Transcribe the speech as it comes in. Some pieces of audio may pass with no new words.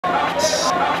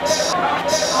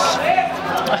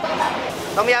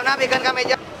Tom yum na ikan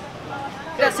kameja.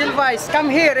 The Silvice, come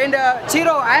here in the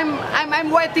Chiro. I'm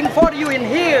waiting for you in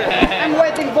here. I'm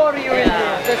waiting for you in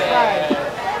here. That's right.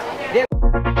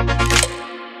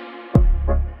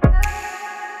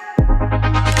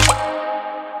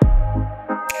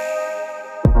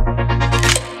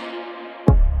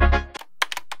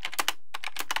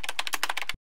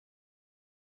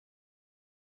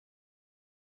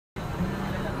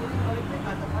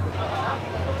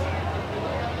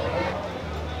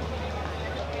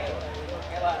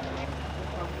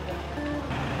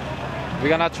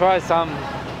 We're gonna try some.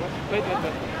 Wait.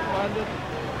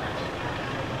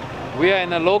 We are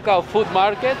in a local food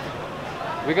market.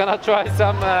 We're gonna try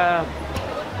some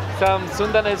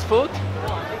Sundanese food.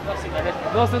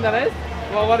 No Sundanese?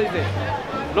 Well, what is it?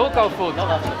 Local food.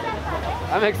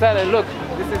 I'm excited. Look,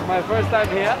 this is my first time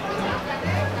here.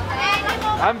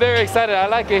 I'm very excited. I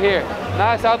like it here.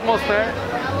 Nice atmosphere.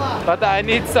 But I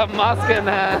need some mask and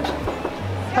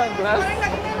sunglasses.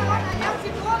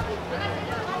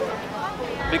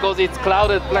 Because it's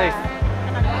clouded place.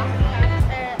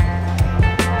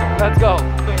 Let's go.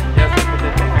 Yes.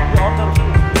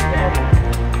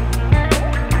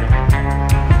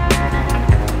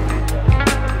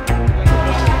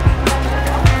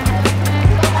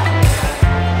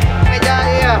 Meja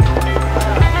iya.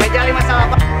 Meja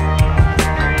 598.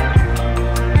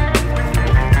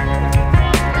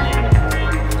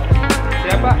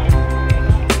 Siapa?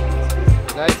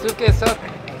 Daisuke Sat.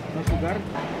 Sugar.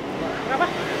 Berapa?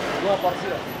 2 porsi.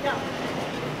 Ya.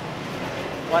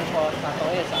 One for Sato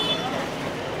ya, Sato.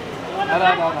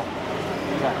 Ada.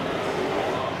 Ya.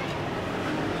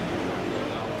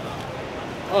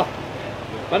 Oh,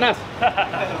 panas.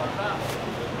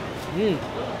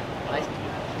 Nice.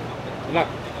 Enak.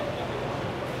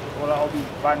 Bola hobi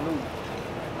Bandung.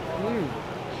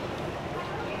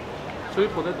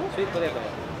 Sweet potato? Sweet potato.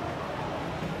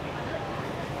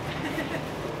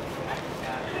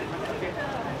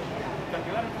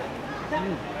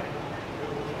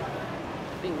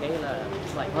 Think ini lah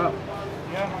slide.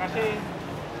 Ya, makasih.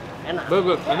 Enak.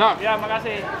 Bagus, enak. Ya,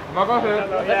 makasih. Makasih.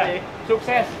 Ya,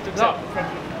 sukses. No.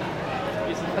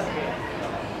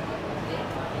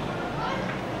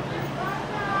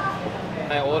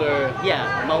 I order.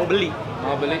 Ya, mau beli.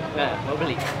 Mau beli? Nah, mau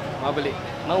beli. Mau beli.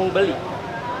 Mau beli.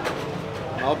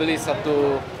 Mau beli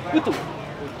satu. Utuh.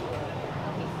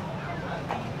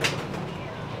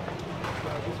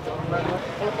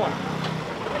 Telepon.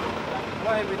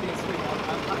 Why everything sweet?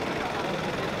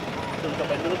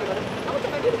 Cobain dulu tuh tadi. Kamu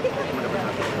cobain dulu.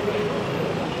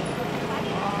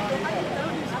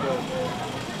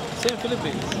 Same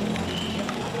Philippines.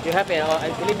 You have it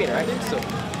in Philippines, I right? think so.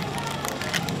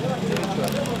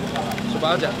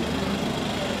 Coba aja.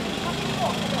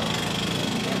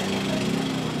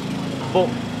 Boom.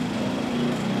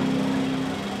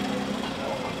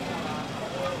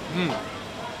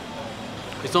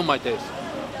 It's not my taste.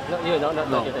 No.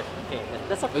 Okay,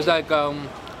 that's okay. It's like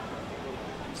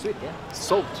Sweet, yeah.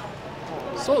 salt.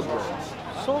 Salt, bro.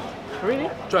 Salt? Really?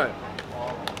 Try it.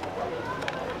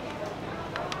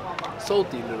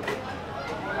 Salty a little bit.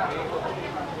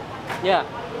 Yeah.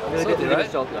 Salty, right?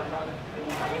 Salt, yeah.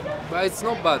 But it's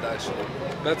not bad actually.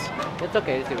 But It's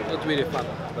okay. It's okay. not really fun.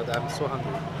 But I'm so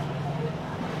hungry.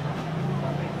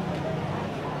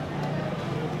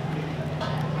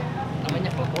 Namanya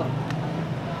telepon.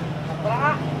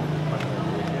 Berapa?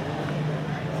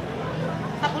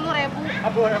 10.000.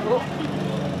 10.000.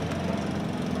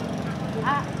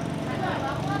 Ah.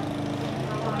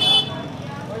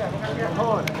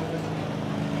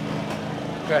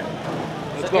 Okay.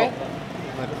 Let's Okay. go.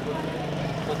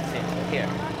 Put it here.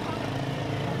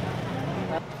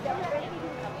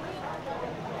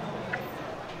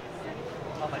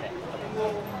 Apa deh?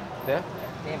 There.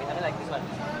 Okay, I like this one.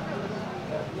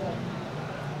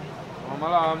 Selamat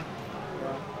malam.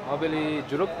 Mau beli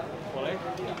jeruk? Boleh.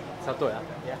 Satu ya?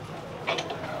 Ya.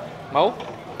 Mau?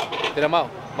 Tidak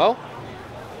mau? Mau?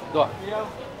 Dua?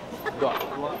 Dua.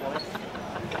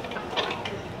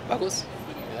 Bagus?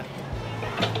 Ya.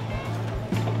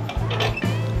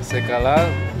 Skala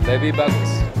lebih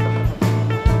bagus.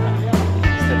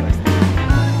 Step by step.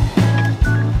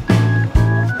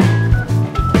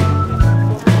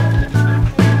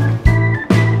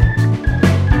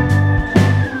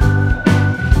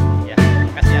 Ya,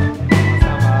 makasih ya.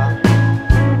 Sama.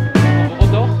 Mau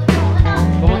foto?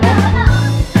 Mau foto?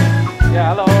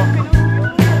 Ya, halo.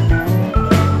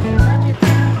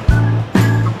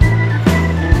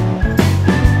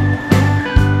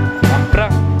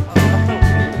 Amprang.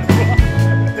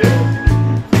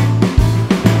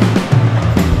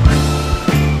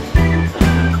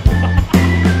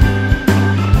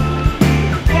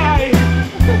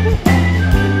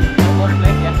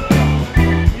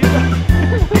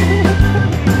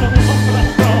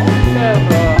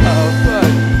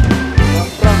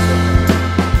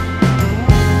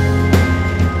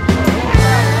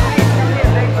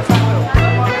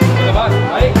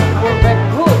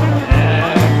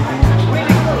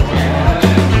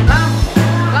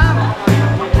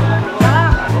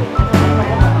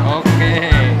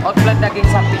 daging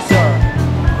sapi, sir.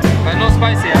 But no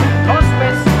spicy, yeah? No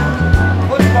space.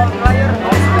 Football player,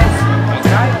 no space.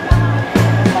 Right?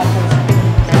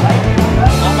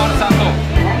 Normal Sato.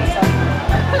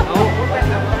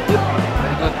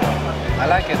 Very good. I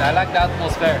like it. I like the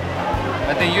atmosphere.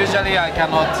 But then usually I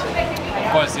cannot,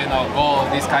 of course, you know, go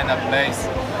this kind of place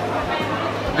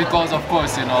because, of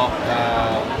course, you know,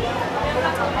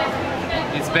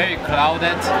 it's very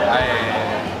crowded.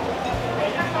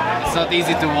 It's not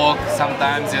easy to walk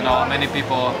sometimes, you know, many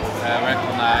people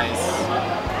recognize.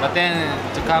 But then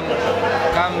to come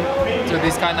to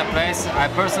this kind of place, I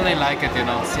personally like it, you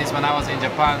know. Since when I was in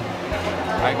Japan,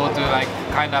 I go to like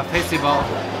kind of festival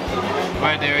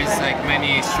where there is like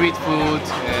many street food,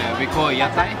 we call it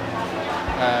yatai.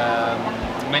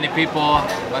 Many people,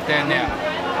 but then yeah,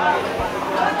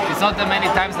 it's not that many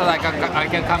times that I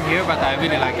can come here, but I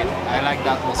really like it. I like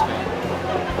the atmosphere.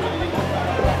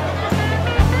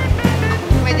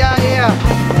 Meja iya.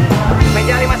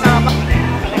 Meja 58.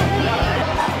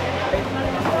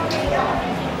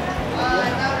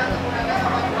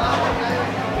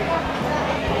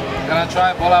 Gonna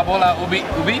try bola-bola ubi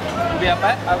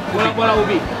apa? Bola-bola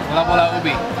ubi. Bola-bola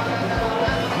ubi.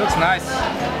 Looks nice.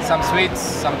 Some sweets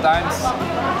sometimes.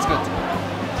 It's good.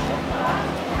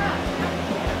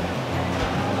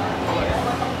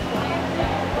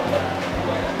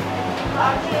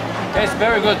 Tastes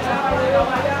very good.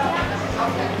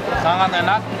 Sangat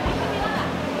enak.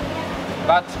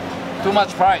 But too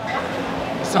much fried.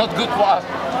 It's not good for us.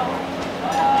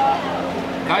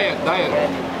 Diet.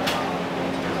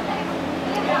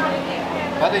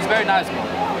 But it's very nice.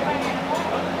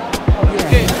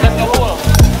 Okay, let's go.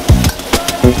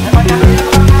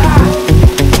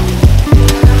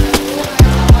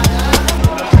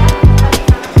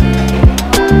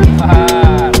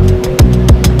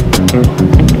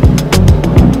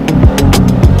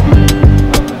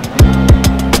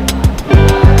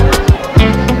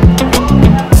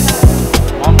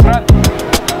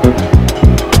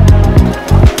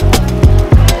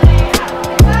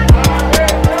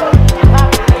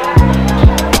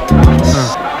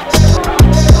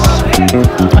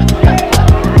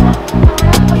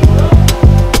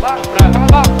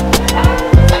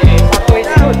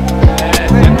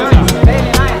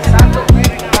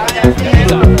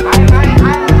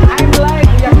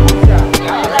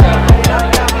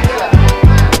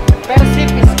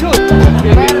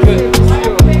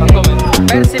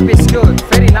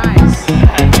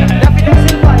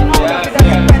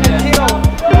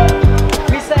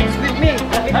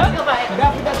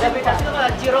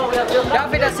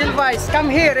 Come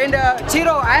here in the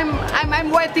Ciro. I'm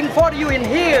waiting for you in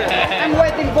here. I'm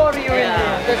waiting for you in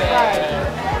here. That's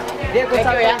right. Diego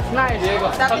Sato, ya. Nice.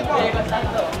 Diego Sato.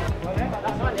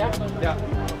 Yeah.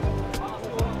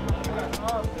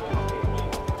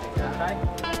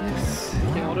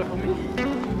 Can you order for me?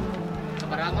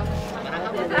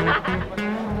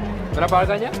 Berapa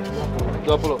harganya?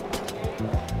 20.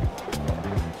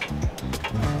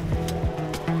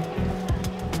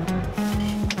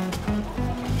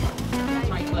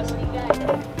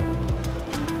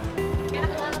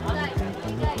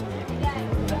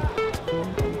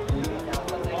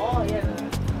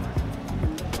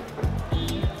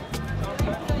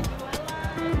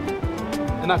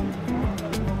 Enak.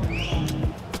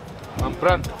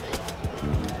 Mampran.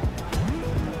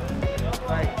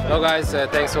 Hello guys,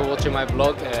 thanks for watching my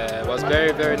vlog. It was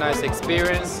very nice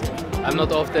experience. I'm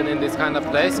not often in this kind of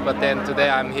place, but then today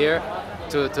I'm here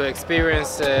to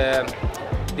experience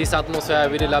this atmosphere. I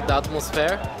really love the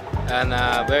atmosphere, and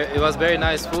it was very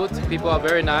nice food. People are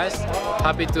very nice.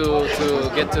 Happy to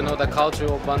get to know the culture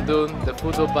of Bandung, the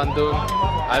food of Bandung.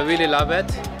 I really love it.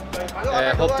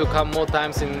 Hope to come more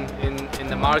times in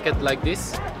the market like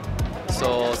this.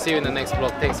 So see you in the next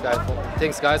vlog.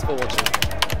 Thanks guys for watching.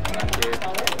 Thank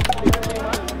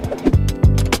you.